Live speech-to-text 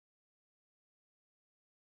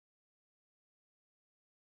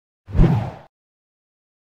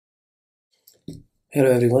Hello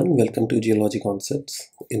everyone, welcome to Geology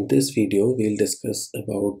Concepts. In this video, we'll discuss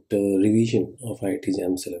about revision of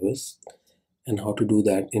IIT-JAM syllabus and how to do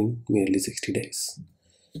that in merely 60 days.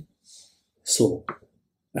 So,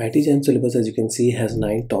 IIT-JAM syllabus, as you can see, has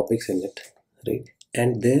 9 topics in it, right?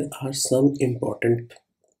 And there are some important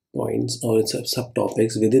points or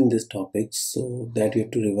subtopics within this topic so that you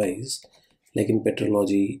have to revise, like in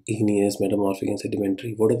petrology, igneous, metamorphic, and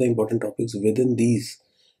sedimentary. What are the important topics within these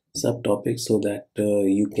subtopics so that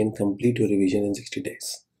you can complete your revision in 60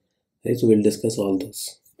 days? Right, so we'll discuss all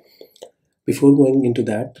those. Before going into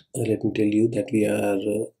that, let me tell you that we are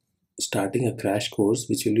starting a crash course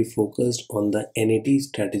which will be focused on the NAT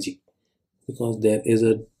strategy, because there is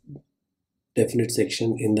a definite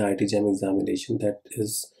section in the IIT-JAM examination that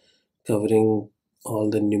is covering all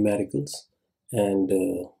the numericals, and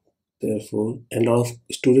therefore a lot of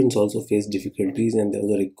students also face difficulties, and there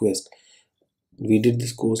was a request. We did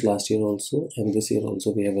this course last year also, and this year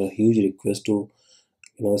also we have a huge request to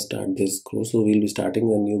start this course. So we'll be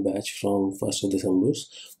starting a new batch from 1st of December.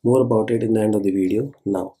 More about it in the end of the video.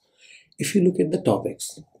 Now, if you look at the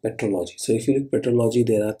topics, petrology. So if you look at petrology,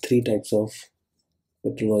 there are 3 types of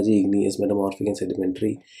petrology: igneous, metamorphic, and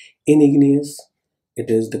sedimentary. In igneous, it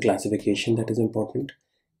is the classification that is important.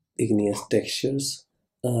 Igneous textures.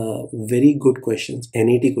 Very good questions,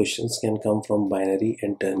 NAT questions, can come from binary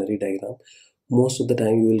and ternary diagram. Most of the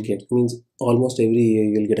time you will get, means almost every year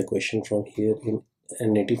you will get a question from here in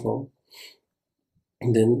NAT form.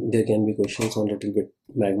 Then there can be questions on little bit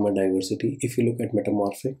magma diversity. If you look at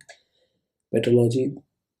metamorphic petrology,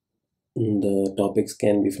 the topics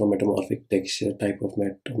can be from metamorphic texture, type of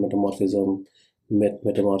metamorphism,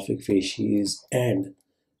 metamorphic facies, and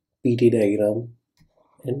PT diagram.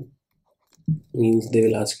 And means they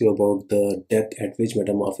will ask you about the depth at which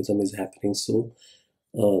metamorphism is happening. So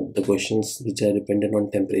the questions which are dependent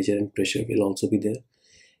on temperature and pressure will also be there.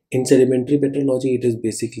 In sedimentary petrology, it is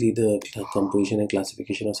basically the composition and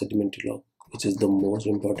classification of sedimentary rock, which is the most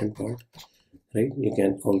important part, right? You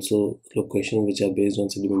can also look questions which are based on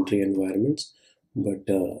sedimentary environments, but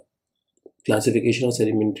classification of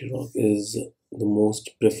sedimentary rock is the most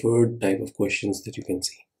preferred type of questions that you can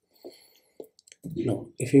see. Now,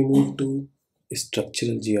 if we move to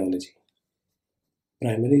structural geology,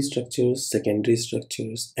 primary structures, secondary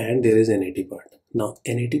structures, and there is NAT part. Now,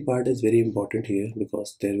 NAT part is very important here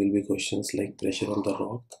because there will be questions like pressure on the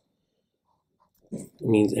rock,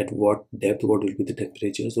 means at what depth, what will be the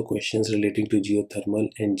temperature. So questions relating to geothermal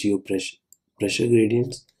and geopressure pressure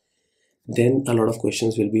gradients. Then a lot of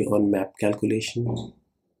questions will be on map calculation.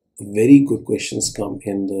 Very good questions come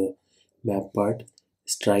in the map part: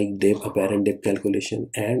 strike depth, apparent depth calculation,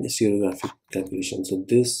 and stratigraphic calculation. So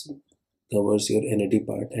this covers your NAT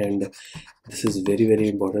part, and this is very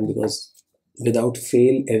important because without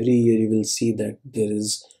fail every year you will see that there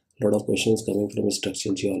is a lot of questions coming from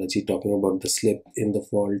structural geology talking about the slip in the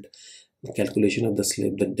fault, the calculation of the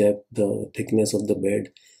slip, the depth, the thickness of the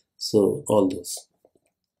bed. So all those.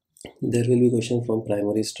 There will be questions from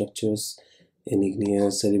primary structures in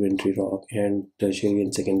igneous, sedimentary rock, and tertiary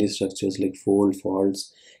and secondary structures like fold,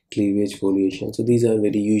 faults, cleavage, foliation. So these are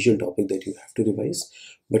very usual topics that you have to revise,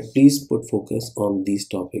 but please put focus on these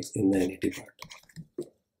topics in the NAT part.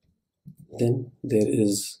 Then there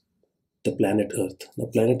is the planet Earth. Now,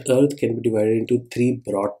 planet Earth can be divided into 3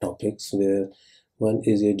 broad topics, where one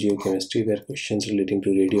is your geochemistry, where questions relating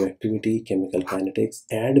to radioactivity, chemical kinetics,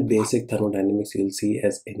 and basic thermodynamics you'll see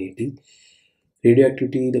as NAT.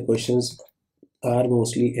 Radioactivity, the questions are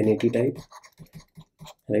mostly NAT type,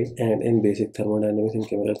 right? And in basic thermodynamics and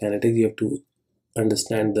chemical kinetics, you have to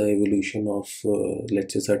understand the evolution of,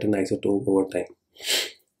 let's say, certain isotope over time.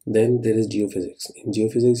 Then there is geophysics. In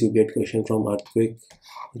geophysics, you get question from earthquake,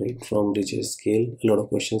 right, from Richter scale. A lot of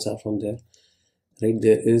questions are from there, right?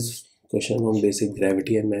 There is question on basic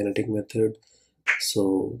gravity and magnetic method.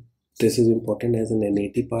 So this is important as an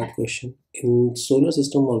NAT part question. In solar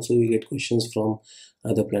system also you get questions from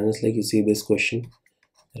other planets, like you see this question,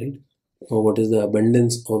 right? Or what is the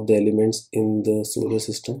abundance of the elements in the solar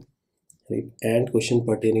system, right? And question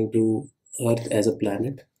pertaining to Earth as a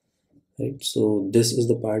planet, right? So this is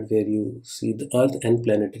the part where you see the Earth and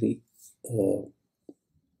planetary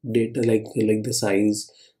data, like the size,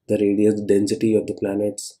 the radius, the density of the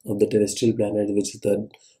planets, of the terrestrial planet, which is the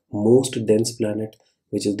most dense planet,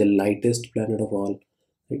 which is the lightest planet of all,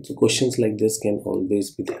 right? So questions like this can always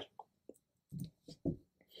be there.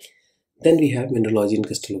 Then we have mineralogy and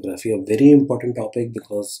crystallography, a very important topic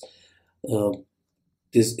because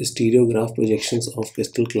this stereograph projections of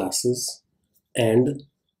crystal classes and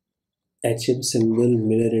HM symbol,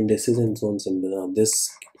 Miller indices, and zone symbol. Now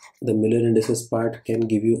the Miller indices part can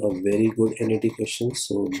give you a very good NAT question.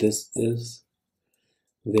 So this is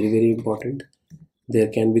very important. There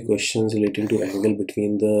can be questions relating to angle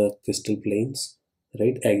between the crystal planes,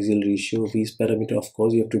 right? Axial ratio, these parameter. Of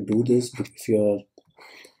course, you have to do this if you are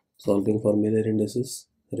solving for Miller indices,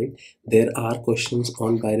 right? There are questions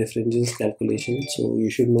on birefringence calculation, so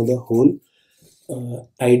you should know the whole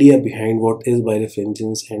idea behind what is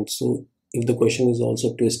birefringence. And so if the question is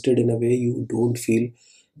also twisted in a way you don't feel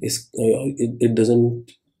it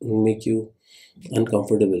doesn't make you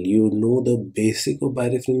uncomfortable, you know the basic of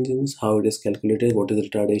birefringence, how it is calculated, what is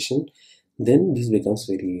retardation, then this becomes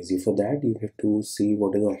very easy. For that you have to see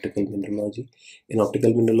what is optical mineralogy. In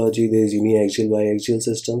optical mineralogy there is uniaxial biaxial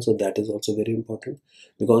system, so that is also very important,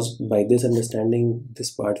 because by this understanding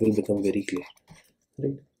this part will become very clear,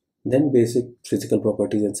 right? Then basic physical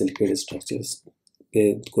properties and silicate structures.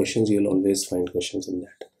 Questions, you'll always find questions in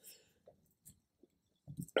that.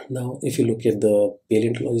 Now if you look at the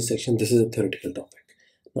paleontology section, this is a theoretical topic.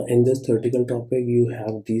 Now in this theoretical topic you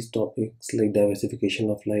have these topics like diversification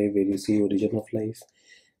of life, where you see origin of life,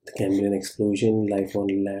 the Cambrian explosion, life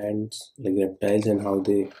on lands like reptiles and how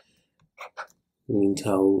they means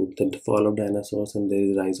how the fall of dinosaurs, and there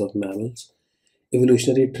is rise of mammals.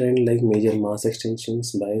 Evolutionary trend like major mass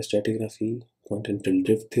extinctions, biostratigraphy, continental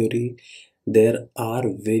drift theory. There are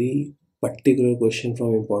very particular questions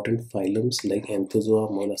from important phylums like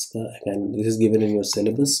Anthozoa, Mollusca, and this is given in your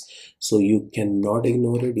syllabus, so you cannot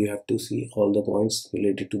ignore it. You have to see all the points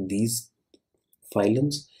related to these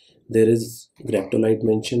phylums. There is graptolite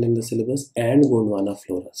mentioned in the syllabus and Gondwana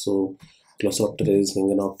flora. So Glossopteris,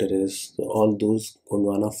 Hymenopteris, so all those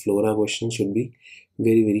Gondwana flora questions should be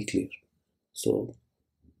very clear. So,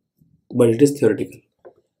 but it is theoretical.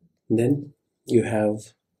 Then you have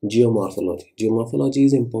geomorphology. Geomorphology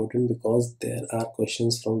is important because there are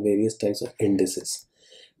questions from various types of indices,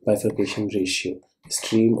 bifurcation ratio,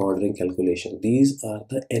 stream ordering calculation. These are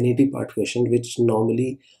the NAT part questions which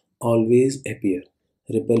normally always appear.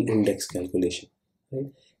 Ripple index calculation, right?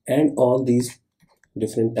 And all these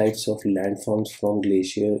different types of landforms from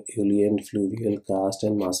glacier, Aeolian, fluvial, karst,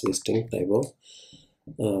 and mass wasting type of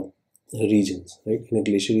uh, regions, right? In a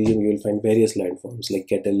glacier region you will find various landforms like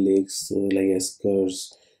kettle lakes, like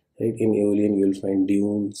eskers, right? In Aeolian you will find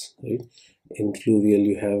dunes, right? In fluvial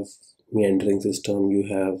you have meandering system, you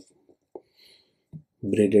have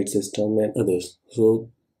braided system, and others. So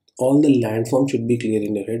all the landforms should be clear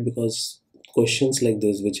in your head, because questions like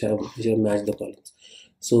this which have matched the columns.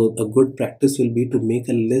 So a good practice will be to make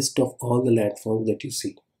a list of all the landforms that you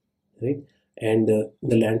see, right? And the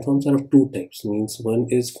landforms are of two types, means one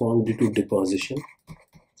is formed due to deposition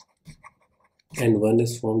and one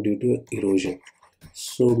is formed due to erosion.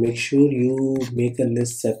 So make sure you make a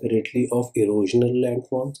list separately of erosional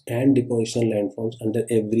landforms and depositional landforms under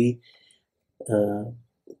every uh,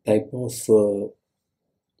 type of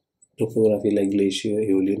topography like glacier,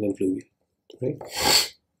 Aeolian, and fluvial, right?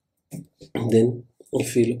 Then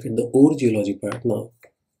if we look at the ore geology part now,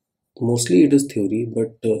 mostly it is theory,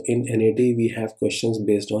 but in NAT we have questions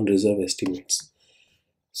based on reserve estimates.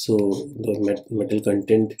 So the metal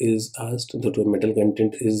content is asked. The metal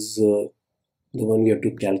content is the one we have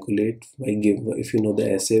to calculate by give if you know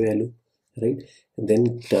the assay value, right? And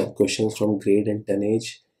then questions from grade and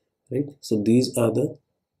tonnage, right? So these are the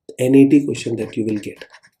NAT question that you will get,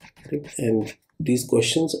 right? And these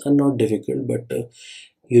questions are not difficult, but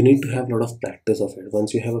you need to have a lot of practice of it.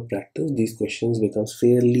 Once you have a practice, these questions becomes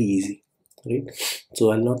fairly easy, right?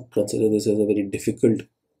 So I'll not consider this as a very difficult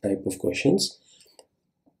type of questions.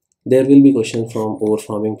 There will be questions from ore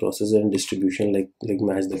farming process and distribution, like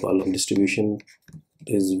match the column. Distribution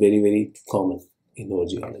is very common in ore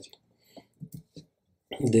geology.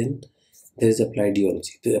 Then there is applied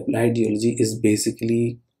geology. The applied geology is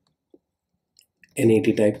basically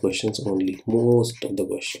NAT type questions only, most of the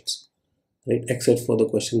questions, right? Except for the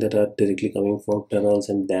questions that are directly coming from tunnels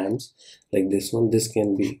and dams, like this one. There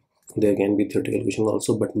can be theoretical questions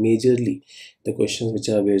also, but majorly the questions which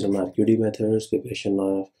are based on RQD methods, preparation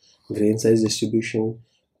of grain size distribution,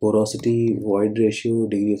 porosity, void ratio,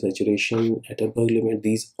 degree of saturation, Atterberg limit,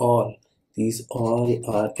 these all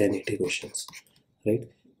are NAT questions, right?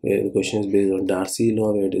 Where the question is based on Darcy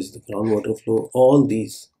law, where it is the groundwater flow. All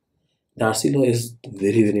these, Darcy law is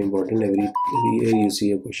very important. Every year you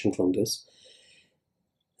see a question from this,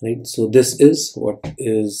 right? So this is what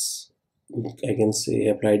is, I can say,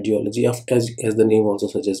 applied geology. As the name also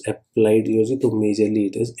suggests, applied geology, so majorly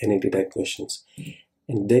it is NAT type questions.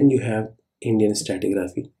 And then you have Indian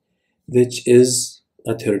stratigraphy, which is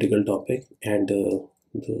a theoretical topic, and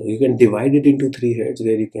you can divide it into three heads,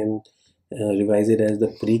 where you can revise it as the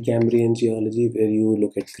Precambrian geology, where you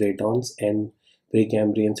look at cratons and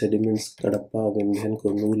Precambrian sediments, Kadapa, Vindhyan,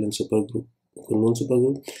 Kurnool and Kurnool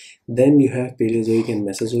supergroup. Then you have Paleozoic and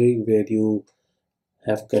Mesozoic, where you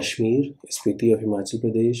have Kashmir, Spiti of Himachal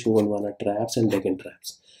Pradesh, Gondwana traps and Deccan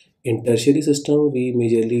traps. In tertiary system, we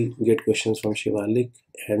majorly get questions from Shivalik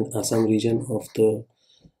and Assam region of the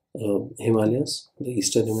Himalayas, the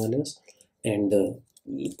eastern Himalayas, and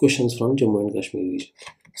questions from Jammu and Kashmir region.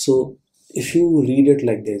 So if you read it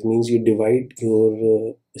like this, means you divide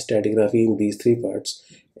your stratigraphy in these three parts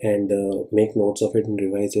and make notes of it and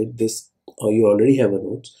revise it. This you already have a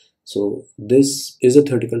notes. So this is a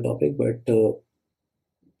theoretical topic, but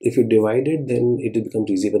if you divide it, then it becomes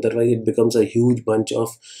easy. But otherwise, it becomes a huge bunch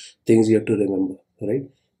of things you have to remember, right?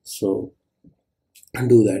 So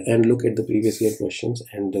do that and look at the previous year questions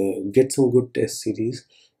and get some good test series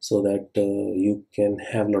so that you can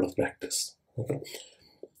have a lot of practice. Okay.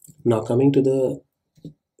 Now coming to the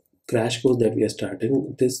crash course that we are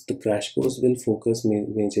starting, the crash course will focus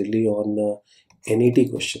majorly on NAT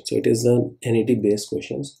questions. So it is an NAT based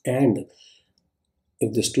questions, and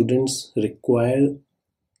if the students require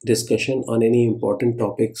discussion on any important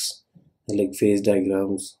topics like phase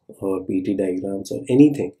diagrams or PT diagrams or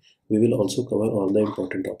anything, we will also cover all the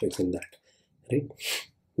important topics in that, right?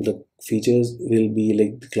 The features will be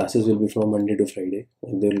like the classes will be from Monday to Friday,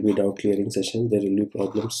 and there will be doubt clearing session, there will be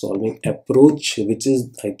problem solving approach, which is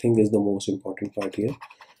I think is the most important part here.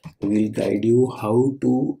 We'll guide you how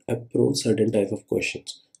to approach certain type of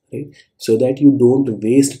questions, right, so that you don't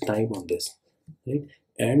waste time on this, right?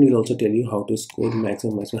 And we'll also tell you how to score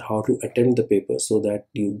maximum, how to attempt the paper so that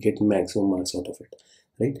you get maximum marks out of it,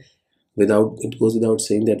 right? Without, it goes without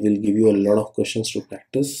saying that we'll give you a lot of questions to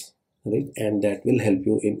practice, right? And that will help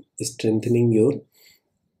you in strengthening your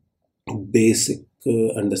basic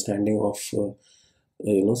understanding of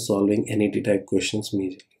solving NAT type questions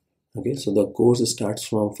majorly. Okay, so the course starts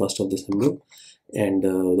from 1st of December, and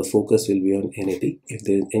the focus will be on NAT. If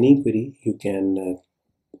there is any query, you can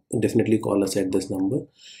definitely call us at this number,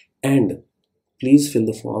 and please fill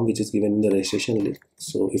the form which is given in the registration link,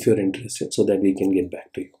 so if you're interested, so that we can get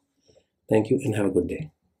back to you. Thank you and have a good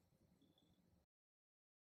day.